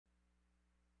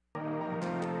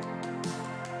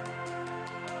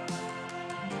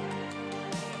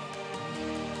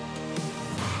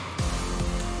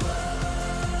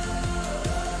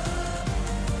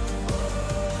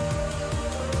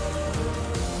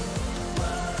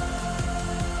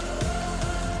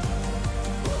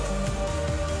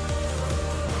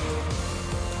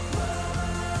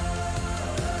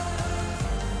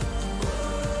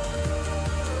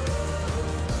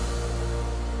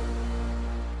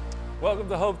Welcome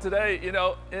to Hope Today. You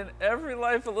know, in every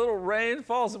life, a little rain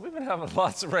falls, and we've been having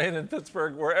lots of rain in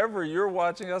Pittsburgh. Wherever you're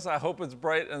watching us, I hope it's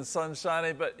bright and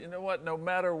sunshiny. But you know what? No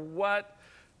matter what,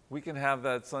 we can have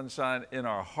that sunshine in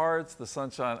our hearts, the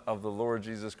sunshine of the Lord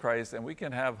Jesus Christ, and we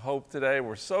can have hope today.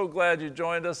 We're so glad you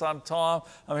joined us. I'm Tom.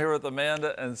 I'm here with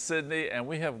Amanda and Sydney, and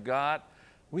we have got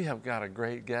a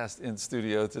great guest in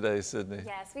studio today, Sydney.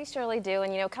 Yes, we surely do.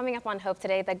 And, you know, coming up on Hope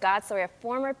Today, the God story of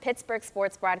former Pittsburgh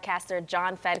sports broadcaster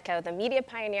John Fedko, the media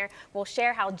pioneer, will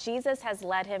share how Jesus has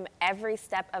led him every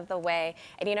step of the way.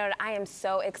 And, you know, I am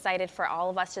so excited for all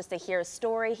of us just to hear his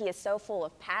story. He is so full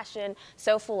of passion,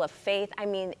 so full of faith. I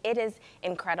mean, it is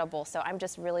incredible. So I'm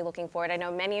just really looking forward. I know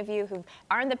many of you who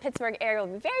are in the Pittsburgh area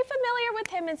will be very familiar with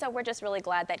him. And so we're just really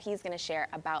glad that he's going to share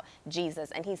about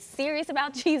Jesus. And he's serious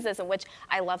about Jesus, in which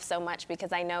I love so much,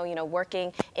 because I know, you know,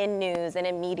 working in news and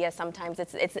in media, sometimes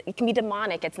it can be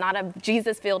demonic. It's not a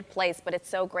Jesus-filled place, but it's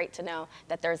so great to know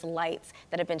that there's lights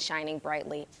that have been shining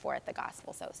brightly for the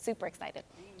gospel. So super excited.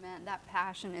 Amen. That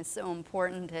passion is so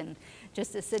important. And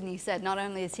just as Sydney said, not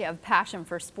only does he have passion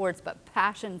for sports, but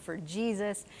passion for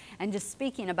Jesus. And just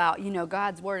speaking about, you know,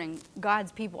 God's word and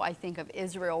God's people, I think of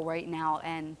Israel right now.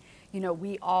 And, you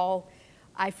know,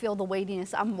 I feel the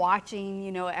weightiness. I'm watching,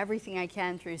 you know, everything I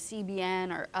can through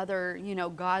CBN or other, you know,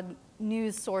 God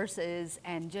news sources,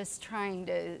 and just trying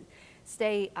to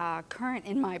stay current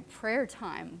in my prayer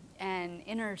time and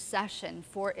intercession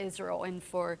for Israel. And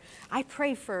I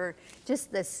pray for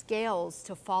just the scales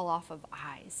to fall off of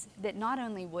eyes, that not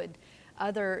only would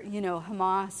other, you know,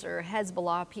 Hamas or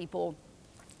Hezbollah people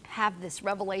have this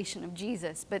revelation of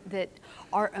Jesus, but that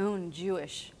our own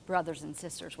Jewish brothers and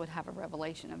sisters would have a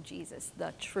revelation of Jesus,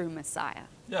 the true Messiah.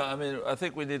 Yeah, I mean, I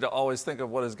think we need to always think of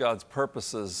what is God's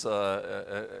purposes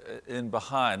in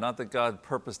behind. Not that God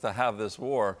purposed to have this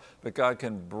war, but God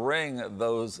can bring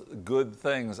those good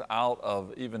things out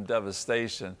of even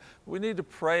devastation. We need to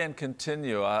pray and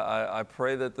continue. I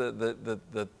pray that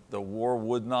the war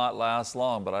would not last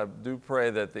long, but I do pray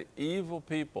that the evil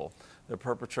people that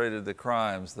perpetrated the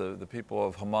crimes, the people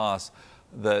of Hamas,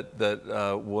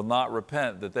 that will not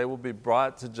repent, that they will be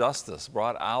brought to justice,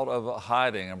 brought out of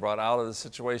hiding and brought out of the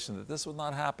situation, that this will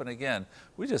not happen again.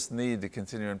 We just need to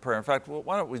continue in prayer. In fact,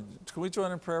 can we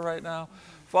join in prayer right now?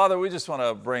 Father, we just want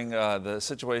to bring the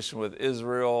situation with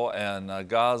Israel and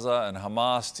Gaza and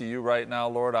Hamas to you right now,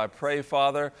 Lord. I pray,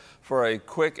 Father, for a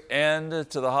quick end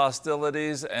to the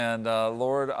hostilities. And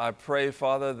Lord, I pray,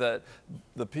 Father, that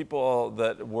the people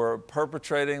that were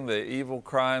perpetrating the evil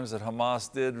crimes that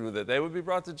Hamas did, that they would be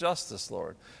brought to justice,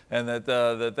 Lord, and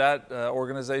that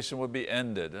organization would be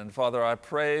ended. And Father, I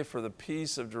pray for the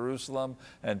peace of Jerusalem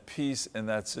and peace in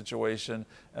that situation.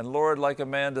 And Lord, like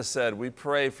Amanda said, we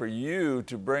pray for you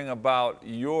to bring about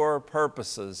your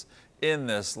purposes in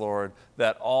this, Lord,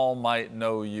 that all might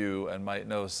know you and might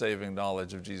know saving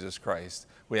knowledge of Jesus Christ.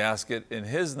 We ask it in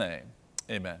his name.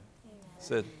 Amen.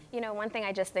 Sid. You know, one thing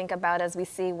I just think about as we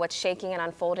see what's shaking and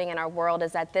unfolding in our world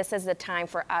is that this is the time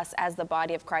for us as the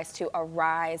body of Christ to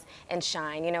arise and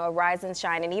shine, you know, arise and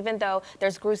shine. And even though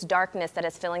there's gross darkness that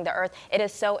is filling the earth, it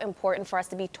is so important for us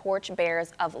to be torch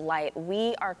bearers of light.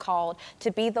 We are called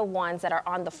to be the ones that are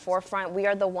on the forefront. We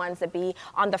are the ones that be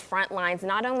on the front lines,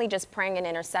 not only just praying in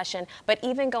intercession, but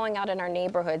even going out in our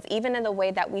neighborhoods, even in the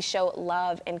way that we show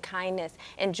love and kindness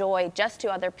and joy just to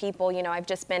other people. You know, I've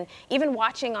just been even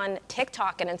watching on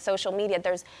TikTok and in social media.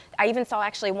 I even saw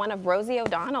actually one of Rosie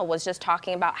O'Donnell was just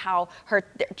talking about how their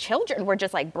children were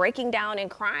just like breaking down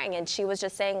and crying. And she was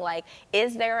just saying, like,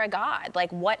 is there a God?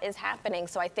 Like, what is happening?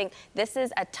 So I think this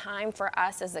is a time for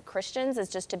us as the Christians, is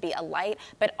just to be a light,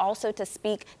 but also to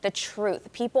speak the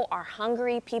truth. People are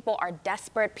hungry. People are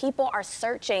desperate. People are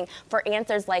searching for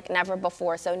answers like never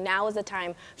before. So now is the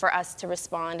time for us to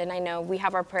respond. And I know we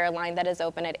have our prayer line that is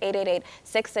open at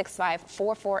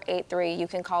 888-665-4483. You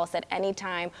can call us at any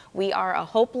time. We are a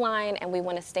hope line, and we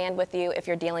want to stand with you if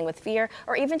you're dealing with fear,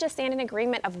 or even just stand in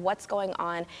agreement of what's going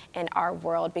on in our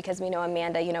world, because we know,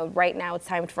 Amanda, you know, right now it's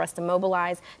time for us to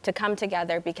mobilize, to come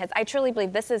together, because I truly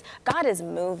believe God is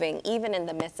moving even in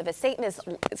the midst of it. Satan is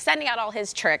sending out all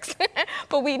his tricks,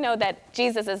 but we know that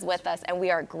Jesus is with us, and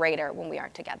we are greater when we are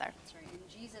together. That's right. And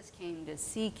Jesus came to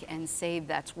seek and save.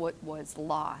 That's what was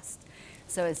lost.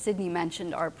 So as Sydney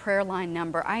mentioned, our prayer line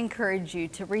number, I encourage you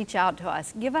to reach out to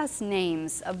us. Give us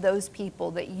names of those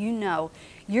people that you know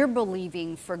you're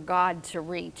believing for God to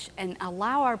reach, and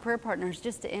allow our prayer partners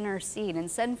just to intercede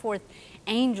and send forth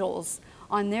angels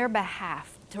on their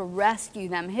behalf to rescue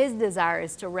them. His desire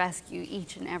is to rescue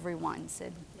each and every one,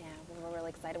 Sid. We're really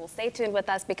excited. Well, stay tuned with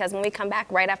us, because when we come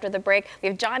back right after the break, we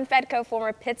have John Fedko,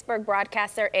 former Pittsburgh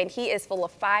broadcaster, and he is full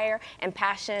of fire and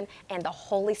passion and the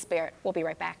Holy Spirit. We'll be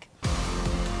right back.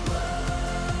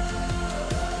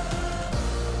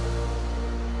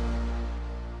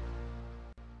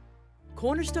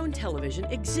 Cornerstone Television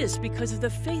exists because of the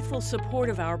faithful support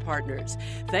of our partners.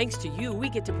 Thanks to you, we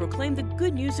get to proclaim the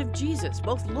good news of Jesus,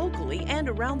 both locally and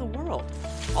around the world.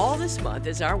 All this month,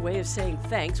 as our way of saying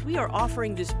thanks, we are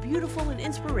offering this beautiful and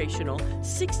inspirational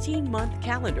 16-month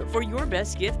calendar for your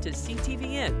best gift to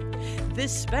CTVN.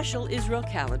 This special Israel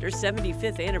calendar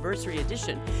 75th anniversary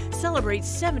edition celebrates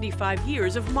 75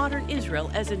 years of modern Israel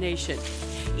as a nation.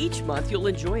 Each month, you'll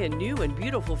enjoy a new and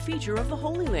beautiful feature of the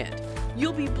Holy Land.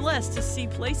 You'll be blessed to see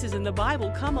places in the Bible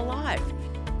come alive.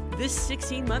 This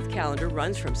 16-month calendar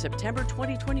runs from September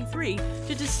 2023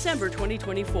 to December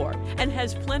 2024 and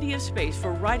has plenty of space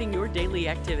for writing your daily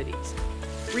activities.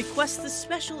 Request the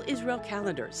special Israel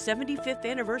calendar 75th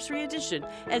anniversary edition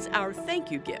as our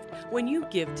thank you gift when you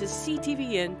give to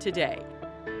CTVN today.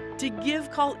 To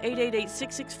give, call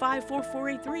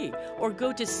 888-665-4483 or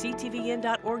go to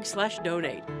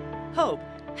ctvn.org/donate. Hope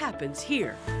happens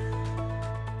here.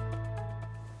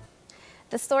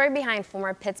 The story behind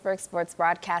former Pittsburgh sports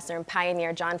broadcaster and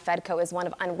pioneer John Fedko is one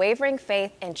of unwavering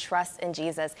faith and trust in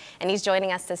Jesus. And he's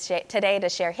joining us today to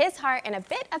share his heart and a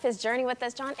bit of his journey with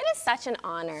us. John, it is such an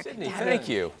honor. Sydney, thank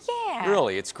you. Yeah.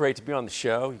 Really, it's great to be on the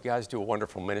show. You guys do a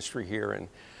wonderful ministry here. And,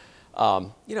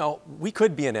 you know, we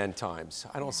could be in end times.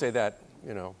 I don't say that,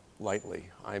 you know, lightly.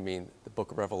 I mean, the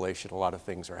book of Revelation, a lot of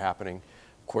things are happening.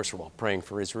 Of course, we're all praying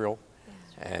for Israel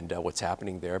and what's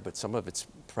happening there, but some of it's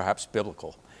perhaps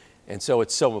biblical. And so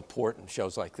it's so important,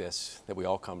 shows like this, that we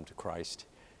all come to Christ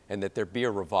and that there be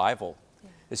a revival,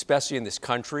 especially in this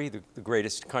country, the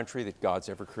greatest country that God's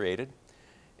ever created.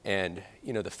 And,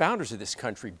 you know, the founders of this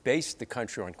country based the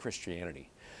country on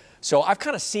Christianity. So I've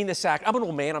kind of seen this act. I'm an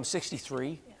old man, I'm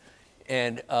 63.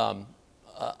 And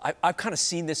I've kind of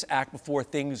seen this act before.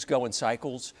 Things go in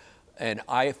cycles. And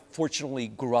I fortunately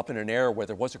grew up in an era where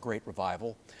there was a great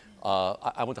revival.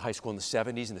 I went to high school in the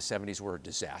 70s, and the 70s were a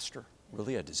disaster.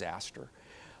 Really a disaster.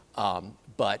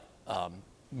 But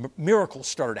miracles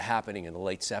started happening in the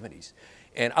late 70s.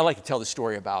 And I like to tell the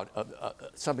story about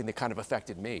something that kind of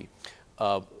affected me.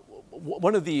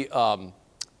 One of the, a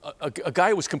guy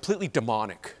who was completely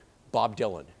demonic, Bob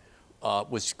Dylan,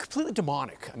 was completely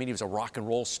demonic. I mean, he was a rock and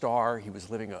roll star. He was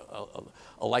living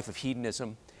a life of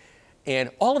hedonism.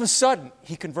 And all of a sudden,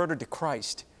 he converted to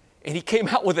Christ. And he came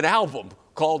out with an album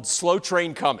called Slow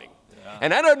Train Coming.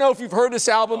 And I don't know if you've heard this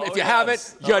album. If you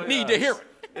haven't, you need to hear it.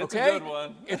 It's okay? a good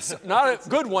one. It's not a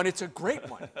good one. It's a great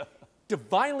one.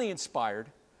 Divinely inspired.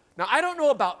 Now, I don't know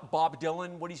about Bob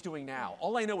Dylan, what he's doing now.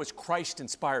 All I know is Christ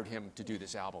inspired him to do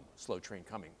this album, Slow Train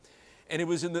Coming. And it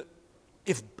was and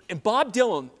Bob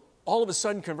Dylan all of a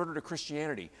sudden converted to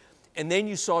Christianity. And then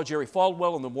you saw Jerry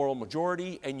Falwell and the moral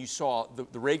majority, and you saw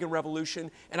the Reagan Revolution.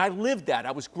 And I lived that.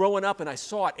 I was growing up, and I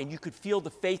saw it, and you could feel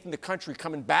the faith in the country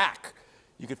coming back.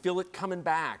 You could feel it coming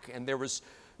back. And there was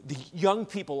the young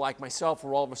people like myself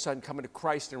were all of a sudden coming to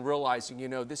Christ and realizing, you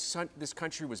know, this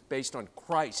country was based on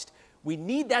Christ. We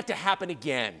need that to happen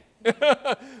again.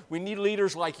 We need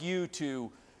leaders like you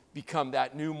to become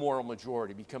that new moral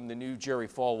majority, become the new Jerry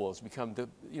Falwells, become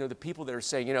the people that are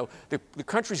saying, you know, the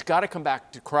country's got to come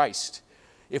back to Christ.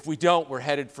 If we don't, we're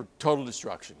headed for total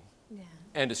destruction. Yeah.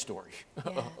 End of story.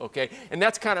 Yeah. Okay? And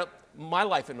that's kind of my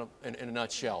life in a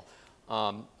nutshell.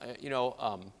 I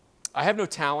have no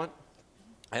talent.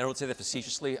 I don't say that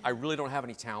facetiously. I really don't have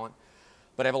any talent.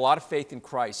 But I have a lot of faith in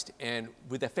Christ. And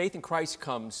with that faith in Christ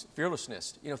comes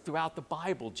fearlessness. You know, throughout the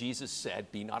Bible, Jesus said,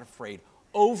 be not afraid.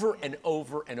 Over and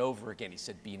over and over again, he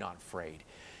said, be not afraid.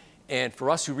 And for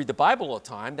us who read the Bible all the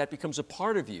time, that becomes a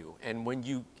part of you. And when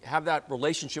you have that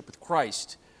relationship with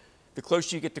Christ, the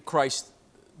closer you get to Christ,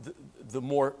 the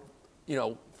more, you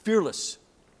know,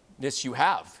 fearlessness you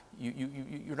have.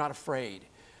 You're not afraid.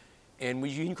 And when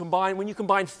you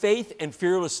combine faith and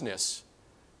fearlessness,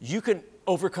 you can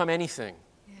overcome anything.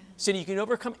 Yeah. Cindy, you can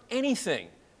overcome anything.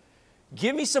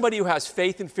 Give me somebody who has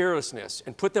faith and fearlessness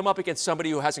and put them up against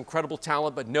somebody who has incredible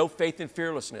talent but no faith and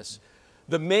fearlessness.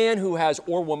 The man who has,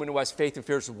 or woman who has faith and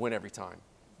fearlessness will win every time.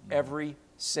 Every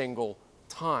single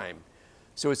time.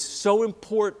 So it's so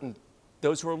important,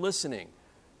 those who are listening,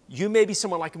 you may be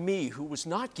someone like me who was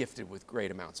not gifted with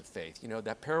great amounts of faith. You know,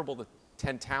 that parable, the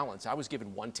 10 talents, I was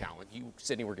given 1 talent. You,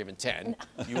 Sydney, were given 10.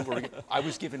 I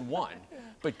was given 1.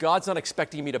 But God's not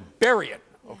expecting me to bury it,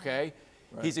 okay?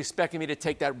 Right. He's expecting me to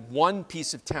take that 1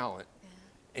 piece of talent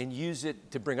and use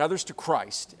it to bring others to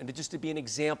Christ and to be an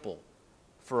example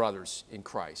for others in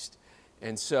Christ.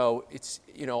 And so it's,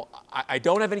 you know, I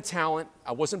don't have any talent.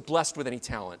 I wasn't blessed with any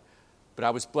talent, but I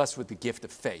was blessed with the gift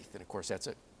of faith. And of course, that's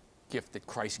a gift that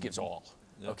Christ gives all,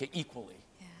 okay, equally.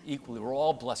 Yeah. Equally. We're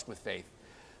all blessed with faith.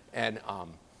 And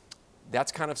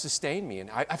that's kind of sustained me. And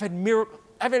I've had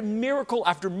I've had miracle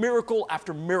after miracle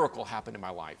after miracle happen in my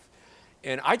life.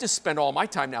 And I just spend all my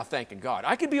time now thanking God.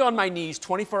 I could be on my knees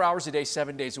 24 hours a day,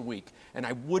 7 days a week, and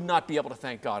I would not be able to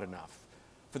thank God enough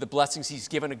for the blessings he's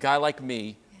given a guy like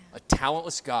me, a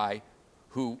talentless guy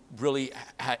who really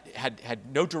had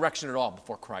no direction at all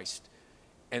before Christ.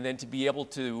 And then to be able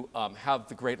to have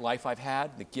the great life I've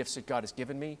had, the gifts that God has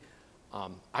given me,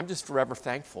 I'm just forever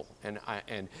thankful.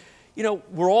 And you know,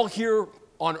 we're all here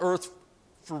on earth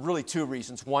for really two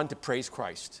reasons. One, to praise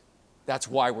Christ. That's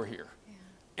why we're here.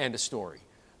 End of story.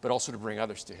 But also to bring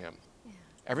others to him.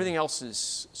 Everything else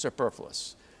is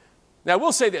superfluous. Now, I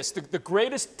will say this, the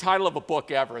greatest title of a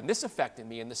book ever, and this affected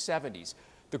me in the 70s,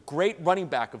 the great running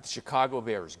back of the Chicago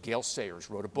Bears, Gale Sayers,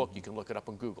 wrote a book. You can look it up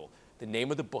on Google. The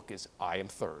name of the book is I Am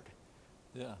Third.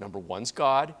 Number one's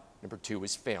God, number two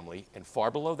is family, and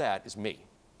far below that is me.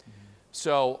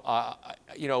 So,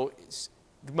 you know,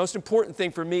 the most important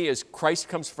thing for me is Christ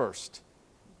comes first.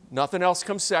 Nothing else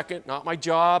comes second, not my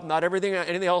job, not everything,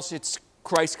 anything else. It's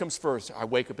Christ comes first. I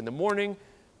wake up in the morning,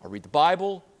 I read the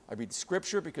Bible, I read the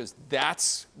scripture because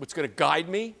that's what's going to guide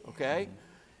me, okay?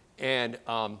 And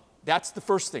that's the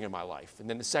first thing in my life. And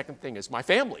then the second thing is my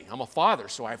family. I'm a father,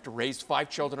 so I have to raise 5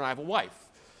 children and I have a wife.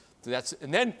 So that's,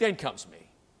 and then comes me.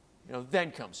 You know,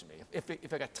 then comes me,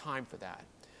 if I got time for that.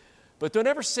 But don't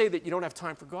ever say that you don't have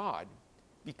time for God,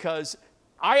 because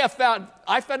I found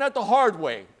out the hard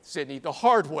way, Sydney, the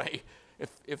hard way.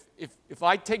 If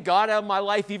I take God out of my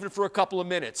life even for a couple of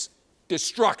minutes,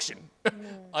 destruction,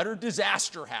 utter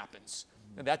disaster happens.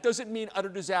 And that doesn't mean utter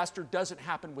disaster doesn't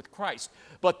happen with Christ.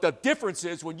 But the difference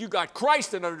is when you got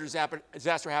Christ and utter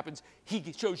disaster happens,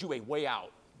 he shows you a way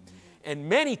out. And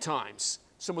many times,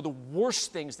 some of the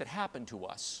worst things that happen to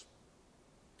us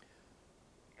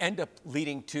end up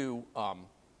leading to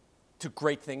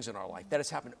great things in our life. That has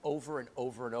happened over and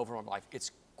over and over in my life.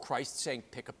 It's Christ saying,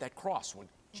 pick up that cross. When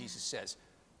Jesus says,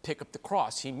 pick up the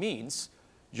cross, he means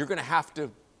you're going to have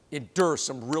to endure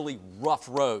some really rough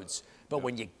roads. But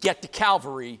when you get to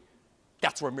Calvary,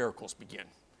 that's where miracles begin.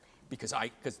 Because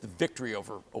the victory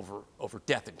over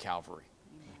death in Calvary.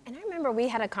 And I remember we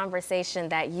had a conversation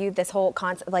that this whole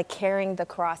concept, like carrying the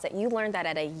cross, that you learned that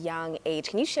at a young age.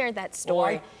 Can you share that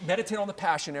story? Well, I meditate on the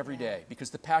Passion every day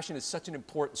because the Passion is such an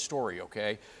important story,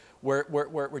 okay? Where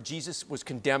Jesus was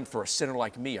condemned for a sinner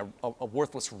like me, a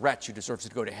worthless wretch who deserves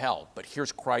to go to hell. But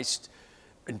here's Christ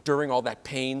enduring all that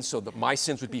pain so that my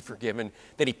sins would be forgiven.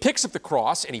 Then he picks up the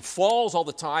cross and he falls all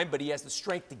the time, but he has the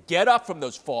strength to get up from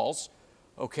those falls,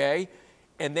 okay?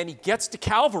 And then he gets to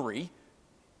Calvary.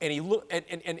 And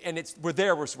we're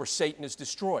there where Satan is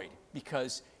destroyed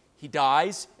because he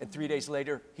dies, and 3 days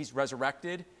later he's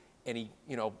resurrected, and he,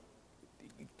 you know,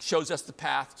 shows us the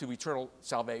path to eternal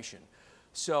salvation.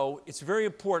 So it's very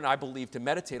important, I believe, to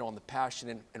meditate on the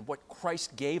Passion and what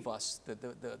Christ gave us,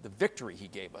 the victory he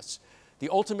gave us, the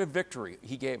ultimate victory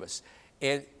he gave us.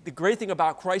 And the great thing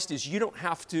about Christ is you don't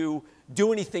have to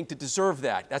do anything to deserve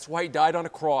that. That's why he died on a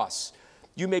cross.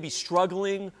 You may be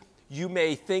struggling. You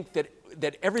may think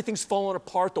that everything's falling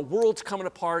apart, the world's coming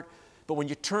apart, but when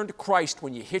you turn to Christ,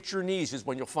 when you hit your knees is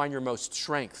when you'll find your most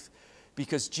strength,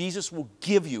 because Jesus will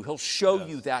give you, he'll show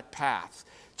you that path.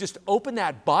 Just open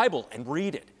that Bible and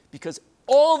read it, because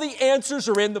all the answers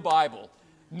are in the Bible.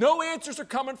 No answers are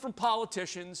coming from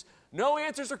politicians. No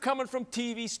answers are coming from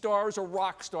TV stars or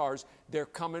rock stars. They're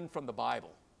coming from the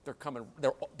Bible.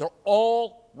 They're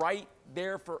all right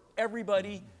there for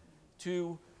everybody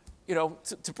to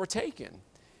partake in.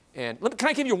 And can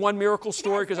I give you one miracle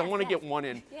story? Because I want to get one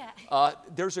in. Yeah.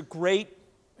 There's a great,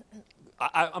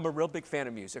 I'm a real big fan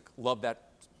of music. Love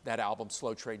that album,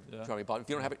 Slow Train. If you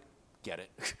don't have it, get it.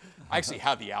 I actually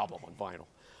have the album on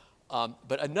vinyl.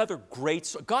 But another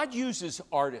great, God uses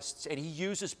artists and he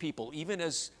uses people, even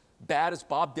as bad as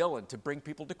Bob Dylan, to bring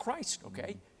people to Christ,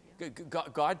 okay?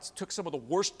 God took some of the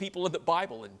worst people in the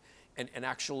Bible and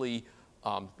actually,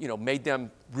 made them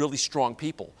really strong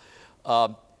people.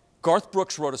 Garth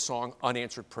Brooks wrote a song,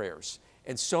 Unanswered Prayers.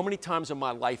 And so many times in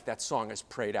my life, that song has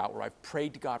prayed out, where I've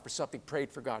prayed to God for something,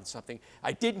 prayed for God for something.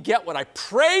 I didn't get what I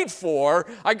prayed for.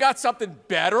 I got something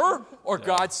better. Or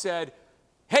God said,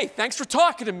 hey, thanks for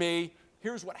talking to me.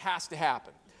 Here's what has to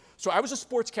happen. So I was a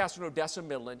sportscaster in Odessa,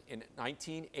 Midland in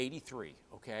 1983,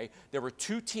 okay? There were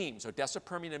 2 teams, Odessa,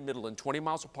 Permian, and Midland, 20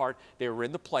 miles apart. They were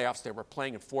in the playoffs. They were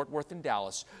playing in Fort Worth and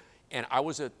Dallas. And I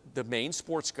was the main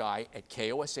sports guy at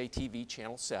KOSA-TV,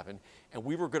 Channel 7, and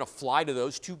we were going to fly to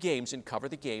those 2 games and cover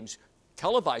the games,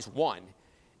 televise one,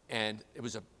 and it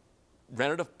was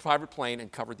rented a private plane and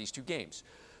covered these 2 games.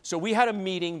 So we had a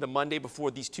meeting the Monday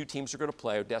before these 2 teams were going to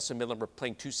play. Odessa and Midland were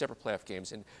playing 2 separate playoff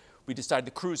games, and we decided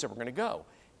the crews that were going to go.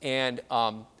 And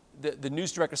the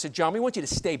news director said, John, we want you to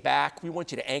stay back. We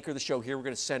want you to anchor the show here. We're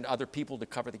going to send other people to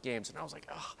cover the games. And I was like,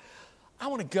 oh, I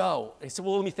want to go. And he said,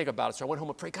 well, let me think about it. So I went home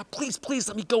and prayed, God, please, please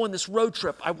let me go on this road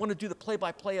trip. I want to do the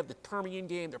play-by-play of the Permian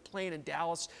game. They're playing in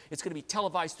Dallas. It's going to be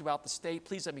televised throughout the state.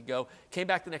 Please let me go. Came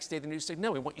back the next day. The news said,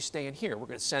 no, we want you staying here. We're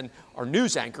going to send our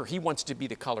news anchor. He wants to be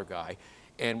the color guy.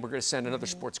 And we're going to send another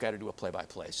sports guy to do a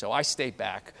play-by-play. So I stayed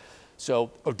back.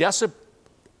 So Odessa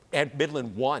and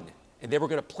Midland won. And they were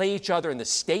going to play each other in the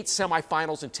state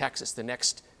semifinals in Texas the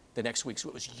next week. So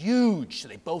it was huge. So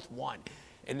they both won.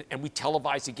 And we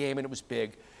televised the game, and it was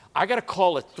big. I got a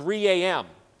call at 3 a.m.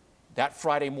 that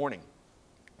Friday morning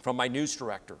from my news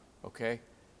director, okay?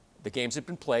 The games had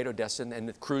been played, Odessa, and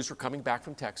the crews were coming back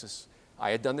from Texas.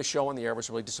 I had done the show on the air. I was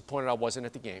really disappointed I wasn't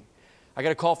at the game. I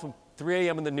got a call from 3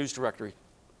 a.m. in the news directory.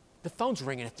 The phone's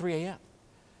ringing at 3 a.m.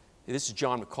 This is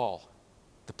John McCall.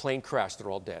 The plane crashed.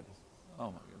 They're all dead.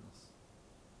 Oh, my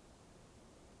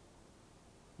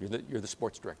goodness. You're the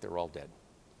sports director. They're all dead.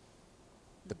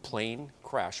 The plane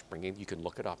crash, you can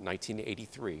look it up,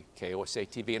 1983,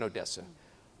 KOSA-TV in Odessa.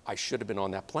 I should have been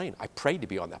on that plane. I prayed to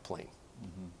be on that plane.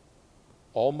 Mm-hmm.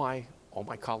 All my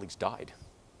colleagues died.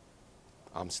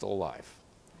 I'm still alive.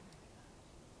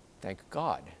 Thank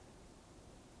God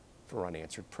for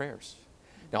unanswered prayers.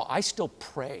 Now, I still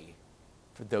pray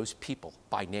for those people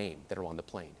by name that are on the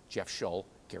plane. Jeff Shull,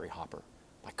 Gary Hopper.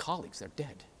 My colleagues, they're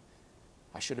dead.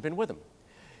 I should have been with them.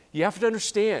 You have to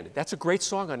understand, that's a great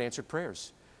song, Unanswered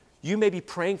Prayers. You may be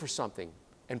praying for something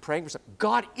and praying for something.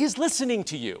 God is listening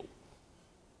to you.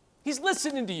 He's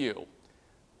listening to you.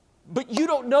 But you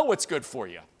don't know what's good for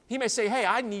you. He may say, hey,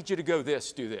 I need you to go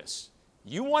this, do this.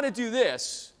 You want to do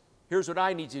this, here's what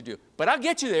I need you to do. But I'll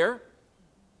get you there.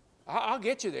 I'll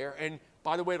get you there. And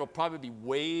by the way, it'll probably be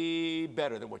way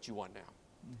better than what you want now.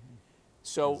 Mm-hmm.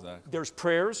 So exactly. There's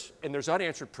prayers and there's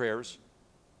unanswered prayers.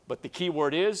 But the key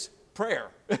word is prayer.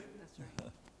 That's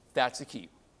right. That's the key.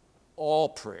 All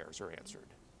prayers are answered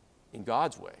in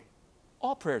God's way.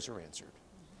 All prayers are answered.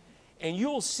 And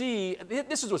you'll see,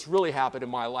 this is what's really happened in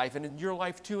my life and in your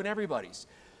life too and everybody's,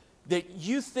 that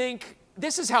you think,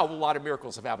 this is how a lot of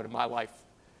miracles have happened in my life.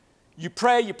 You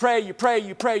pray, you pray, you pray,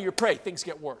 you pray, you pray, things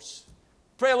get worse.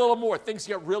 Pray a little more, things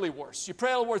get really worse. You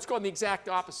pray a little more, it's going the exact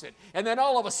opposite. And then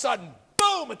all of a sudden,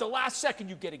 boom, at the last second,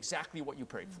 you get exactly what you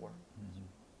prayed for. Mm-hmm.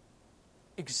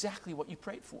 Exactly what you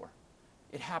prayed for.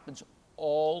 It happens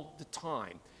all the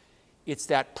time. It's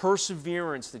that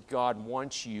perseverance that God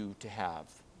wants you to have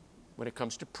when it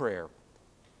comes to prayer.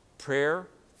 Prayer,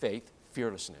 faith,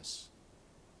 fearlessness.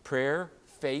 Prayer,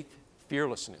 faith,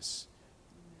 fearlessness.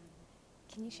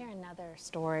 Can you share another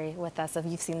story with us of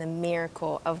you've seen the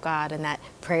miracle of God in that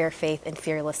prayer, faith, and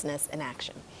fearlessness in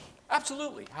action?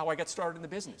 Absolutely. How I got started in the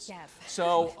business. Yes.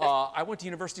 So I went to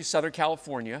University of Southern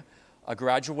California. I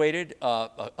graduated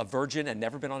a virgin and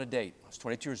never been on a date. I was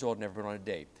 22 years old, never been on a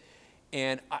date.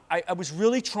 And I was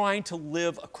really trying to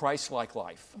live a Christ-like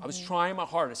life. Mm-hmm. I was trying my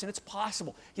hardest, and it's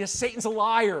possible. Yes, Satan's a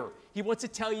liar. He wants to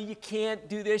tell you you can't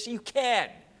do this. You can.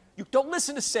 You don't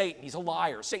listen to Satan. He's a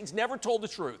liar. Satan's never told the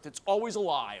truth. It's always a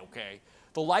lie, okay?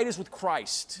 The light is with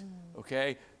Christ,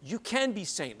 okay? You can be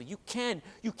saintly. You can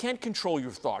control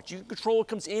your thoughts. You can control what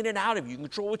comes in and out of you. You can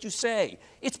control what you say.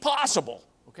 It's possible,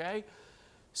 okay?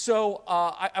 So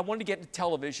I wanted to get into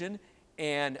television,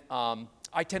 and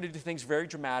I tended to do things very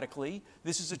dramatically.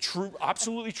 This is a true,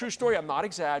 absolutely true story. I'm not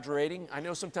exaggerating. I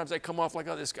know sometimes I come off like,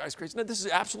 oh, this guy's crazy. No, this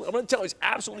is absolutely, I'm going to tell you, it's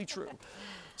absolutely true.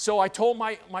 So I told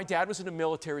my dad was in the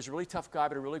military. He was a really tough guy,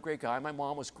 but a really great guy. My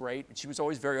mom was great, and she was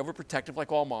always very overprotective,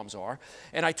 like all moms are.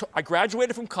 And I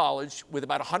graduated from college with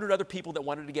about 100 other people that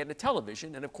wanted to get into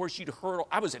television. And of course, you'd heard,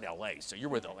 I was in LA, so you're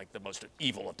with the most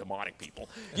evil of demonic people.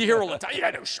 You hear all the time, yeah,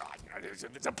 no shot. You know,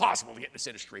 it's impossible to get in this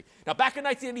industry. Now, back in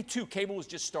 1982, cable was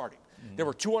just starting. Mm-hmm. There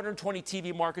were 220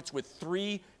 TV markets with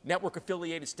 3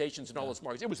 network-affiliated stations in all those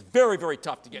markets. It was very, very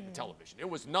tough to get into television. It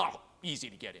was not easy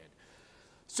to get in.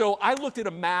 So I looked at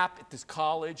a map at this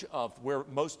college of where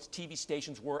most TV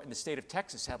stations were, and the state of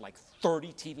Texas had like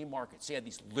 30 TV markets. They had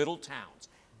these little towns,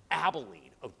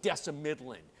 Abilene, Odessa,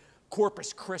 Midland,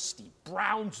 Corpus Christi,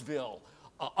 Brownsville,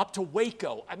 up to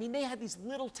Waco. I mean, they had these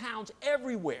little towns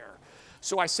everywhere.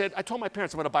 So I told my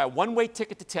parents, I'm going to buy a one-way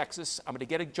ticket to Texas. I'm going to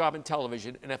get a job in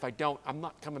television, and if I don't, I'm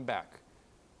not coming back.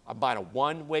 I'm buying a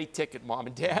one-way ticket, Mom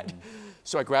and Dad. Mm-hmm.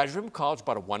 So I graduated from college,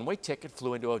 bought a one-way ticket,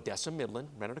 flew into Odessa, Midland,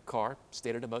 rented a car,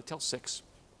 stayed at a Motel 6,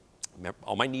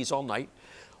 on my knees all night,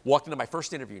 walked into my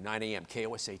first interview, 9 a.m.,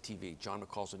 KOSA-TV. John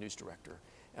McCall's the news director.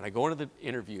 And I go into the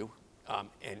interview,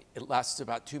 and it lasts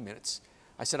about 2 minutes.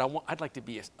 I said, I'd like to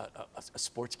be a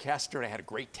sportscaster, and I had a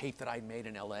great tape that I made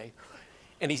in L.A.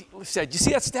 And he said, you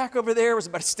see that stack over there? It was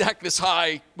about a stack this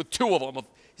high with 2 of them.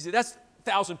 He He said, that's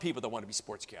 1,000 people that want to be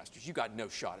sportscasters. You got no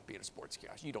shot at being a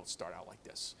sportscaster. You don't start out like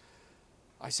this.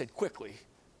 I said, quickly,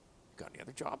 got any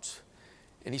other jobs?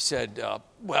 And he said,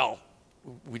 well,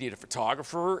 we need a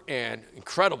photographer, and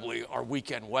incredibly, our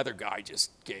weekend weather guy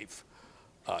just gave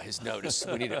his notice.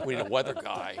 We need a weather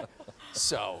guy.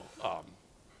 So,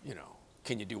 you know,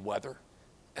 can you do weather?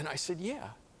 And I said, yeah.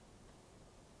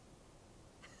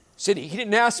 Sidney, he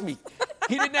didn't ask me.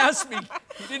 He didn't ask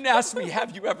me,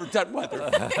 have you ever done weather?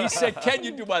 He said, can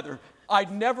you do weather?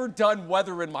 I'd never done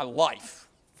weather in my life,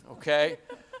 okay?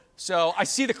 So I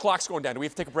see the clock's going down. Do we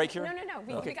have to take a break here? No.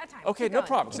 We got time. Okay, Keep no going.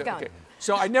 problem. Keep going. Okay.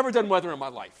 So I'd never done weather in my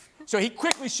life. So he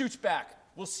quickly shoots back.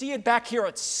 We'll see it back here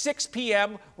at 6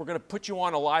 p.m. We're going to put you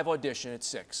on a live audition at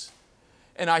 6.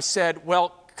 And I said,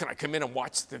 well, can I come in and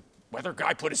watch the weather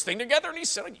guy put his thing together? And he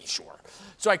said, yeah, sure.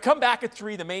 So I come back at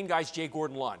 3. The main guy's Jay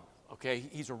Gordon Lund. Okay,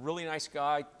 he's a really nice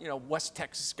guy, you know, West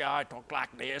Texas guy, talk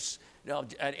like this, you know,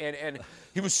 and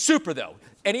he was super though.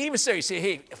 And he even said,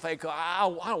 hey, Fedko, I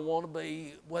don't want to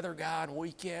be weather guy on the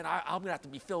weekend. I'm gonna have to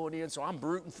be filling in, so I'm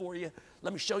rooting for you.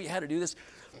 Let me show you how to do this.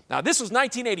 Now this was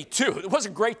 1982. It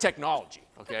wasn't great technology,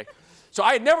 okay? So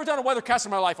I had never done a weathercast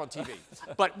in my life on TV,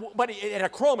 but it had a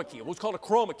chroma key. It was called a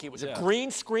chroma key. It was a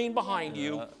green screen behind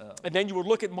you, and then you would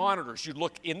look at monitors. You'd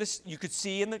look in this. You could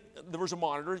see there was a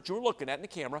monitor that you were looking at in the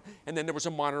camera, and then there was a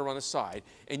monitor on the side,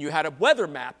 and you had a weather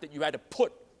map that you had to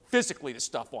put physically the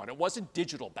stuff on. It wasn't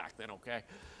digital back then, okay?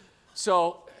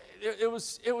 So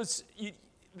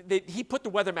he put the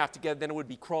weather map together, then it would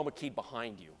be chroma keyed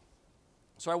behind you.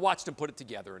 So I watched him put it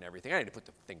together and everything. I had to put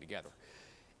the thing together.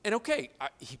 And okay,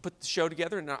 he put the show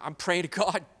together, and I'm praying to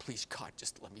God, please, God,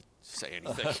 just let me say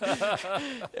anything.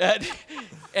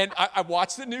 and I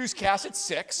watched the newscast at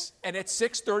 6, and at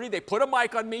 6:30, they put a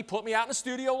mic on me, put me out in the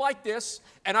studio like this,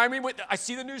 and I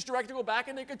see the news director go back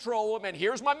in the control room, and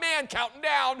here's my man counting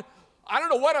down. I don't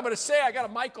know what I'm going to say. I got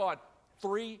a mic on.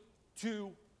 3,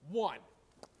 2, 1.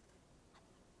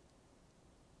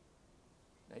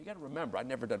 Now, you got to remember, I've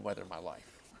never done weather in my life.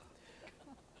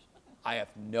 I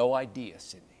have no idea,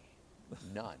 Sydney,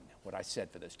 none, what I said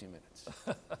for those 2 minutes.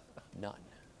 None.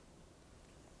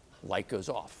 Light goes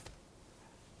off.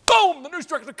 Boom! The news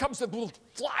director comes, the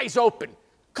flies open,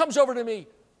 comes over to me.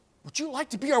 Would you like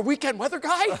to be our weekend weather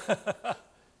guy?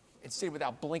 And Sydney,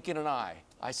 without blinking an eye,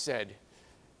 I said,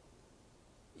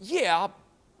 yeah,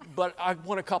 but I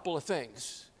want a couple of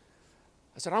things.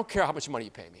 I said, I don't care how much money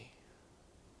you pay me.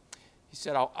 He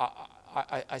said,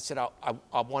 I said,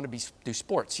 I want to do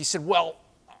sports. He said, well,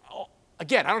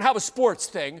 again, I don't have a sports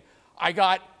thing. I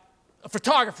got a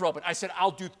photographer open. I said,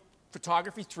 I'll do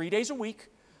photography 3 days a week.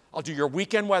 I'll do your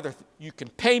weekend weather. You can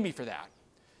pay me for that.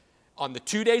 On the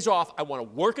 2 days off, I want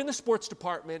to work in the sports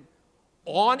department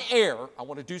on air. I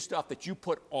want to do stuff that you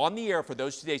put on the air for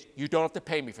those 2 days. You don't have to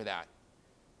pay me for that.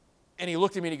 And he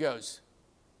looked at me and he goes,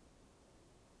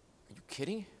 are you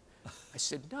kidding? I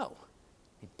said, no.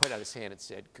 He put out his hand and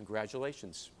said,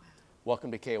 congratulations. Wow. Welcome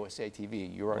to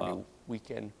KOSA-TV. You're our new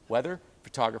weekend weather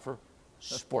photographer,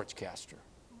 sportscaster.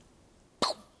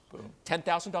 Boom.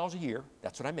 $10,000 a year.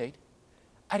 That's what I made.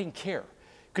 I didn't care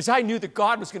because I knew that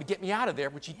God was going to get me out of there,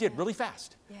 which he did really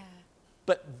fast. Yeah.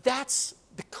 But that's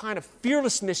the kind of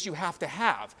fearlessness you have to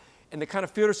have and the kind of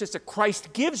fearlessness that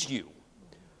Christ gives you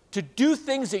to do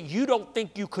things that you don't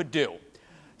think you could do.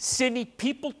 Sydney,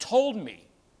 people told me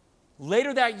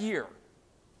later that year,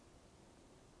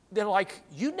 they're like,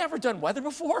 you've never done weather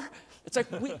before? It's like,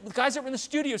 the guys that were in the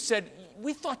studio said,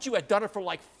 we thought you had done it for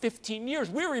like 15 years.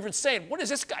 We were even saying, what is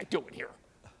this guy doing here?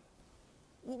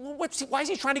 Why is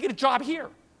he trying to get a job here?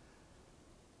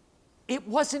 It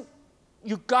wasn't,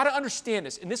 you've got to understand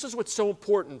this, and this is what's so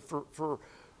important for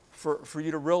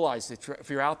you to realize that if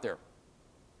you're out there.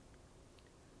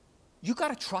 You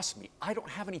got to trust me. I don't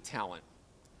have any talent.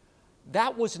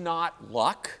 That was not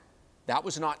luck. That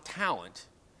was not talent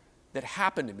that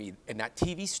happened to me in that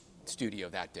TV studio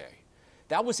that day.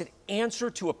 That was an answer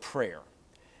to a prayer.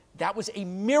 That was a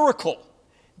miracle.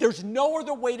 There's no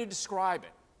other way to describe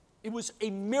it. It was a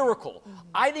miracle. Mm-hmm.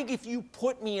 I think if you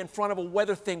put me in front of a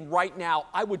weather thing right now,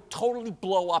 I would totally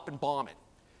blow up and bomb it.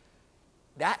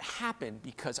 That happened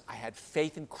because I had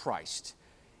faith in Christ.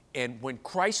 And when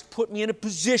Christ put me in a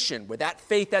position where that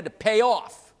faith had to pay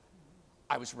off,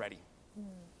 I was ready.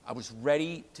 I was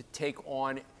ready to take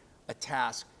on a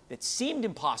task that seemed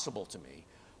impossible to me.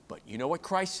 But you know what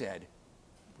Christ said?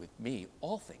 With me,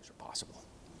 all things are possible.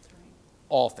 That's right.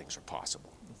 All things are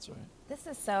possible. That's right. This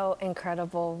is so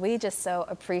incredible. We just so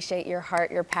appreciate your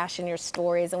heart, your passion, your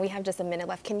stories, and we have just a minute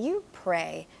left. Can you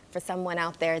pray for someone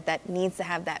out there that needs to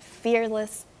have that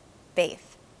fearless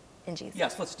faith in Jesus?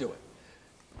 Yes, let's do it.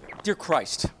 Dear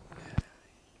Christ,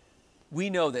 we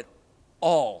know that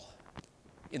all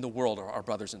in the world are our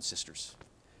brothers and sisters.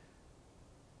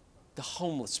 The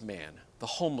homeless man, the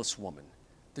homeless woman,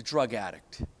 the drug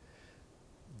addict,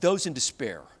 those in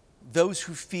despair, those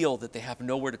who feel that they have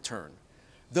nowhere to turn,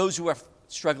 those who are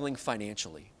struggling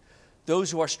financially,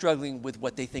 those who are struggling with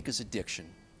what they think is addiction,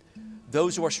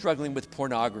 those who are struggling with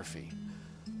pornography.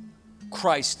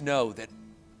 Christ, know that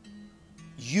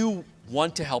you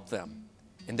want to help them,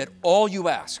 and that all you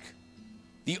ask,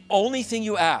 the only thing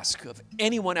you ask of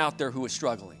anyone out there who is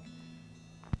struggling,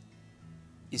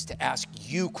 is to ask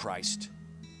you, Christ,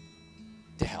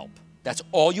 to help. That's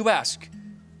all you ask.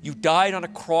 You died on a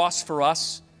cross for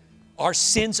us. Our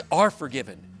sins are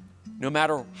forgiven. No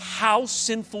matter how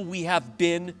sinful we have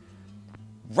been,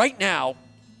 right now,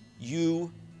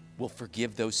 you will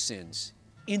forgive those sins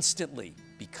instantly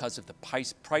because of the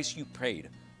price you paid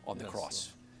on the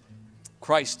cross.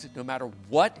 Christ, no matter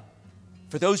what,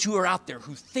 for those who are out there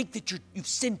who think that you've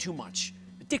sinned too much,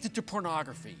 addicted to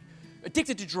pornography,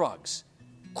 addicted to drugs,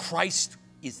 Christ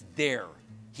is there.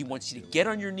 He wants you to get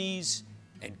on your knees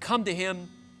and come to him,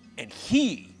 and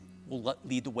he will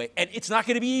lead the way. And it's not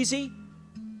going to be easy,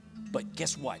 but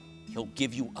guess what? He'll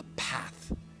give you a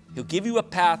path. He'll give you a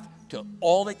path to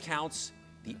all that counts.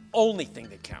 The only thing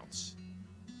that counts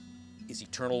is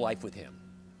eternal life with him.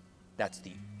 That's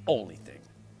the only thing.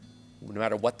 No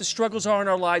matter what the struggles are in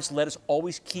our lives, let us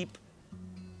always keep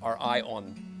our eye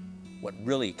on what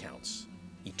really counts,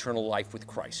 eternal life with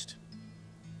Christ.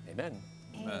 Amen.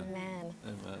 Amen.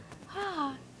 Amen.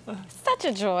 Ah, such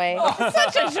a joy.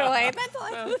 Such a joy. That's all.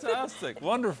 Fantastic.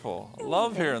 Wonderful.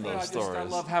 Love hearing those stories. I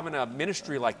love having a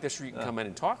ministry like this where you can come in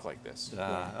and talk like this.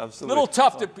 Yeah, A absolutely. little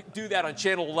tough to do that on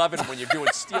Channel 11 when you're doing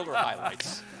Steeler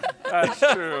highlights. That's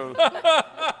true.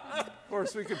 Of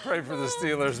course, we could pray for the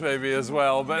Steelers maybe as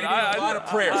well, but Maybe a lot of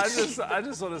prayers. I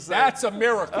just want to say That's a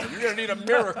miracle. You're going to need a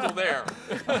miracle there.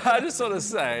 I just want to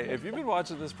say, if you've been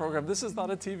watching this program, this is not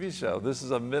a TV show. This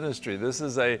is a ministry. This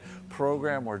is a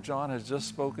program where John has just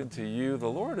spoken to you. The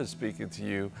Lord is speaking to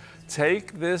you.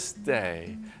 Take this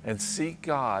day and seek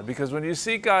God, because when you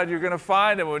seek God, you're going to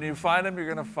find him. When you find him, you're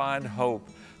going to find hope.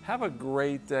 Have a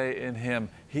great day in him.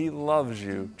 He loves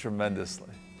you tremendously.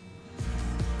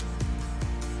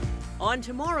 On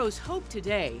tomorrow's Hope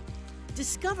Today,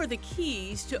 discover the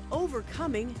keys to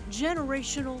overcoming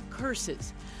generational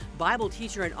curses. Bible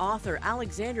teacher and author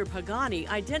Alexander Pagani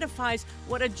identifies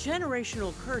what a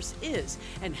generational curse is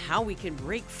and how we can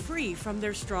break free from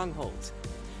their strongholds.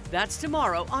 That's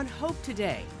tomorrow on Hope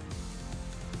Today.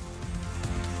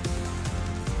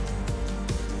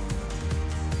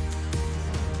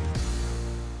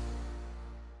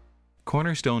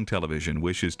 Cornerstone Television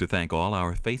wishes to thank all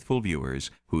our faithful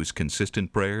viewers whose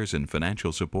consistent prayers and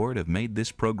financial support have made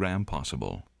this program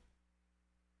possible.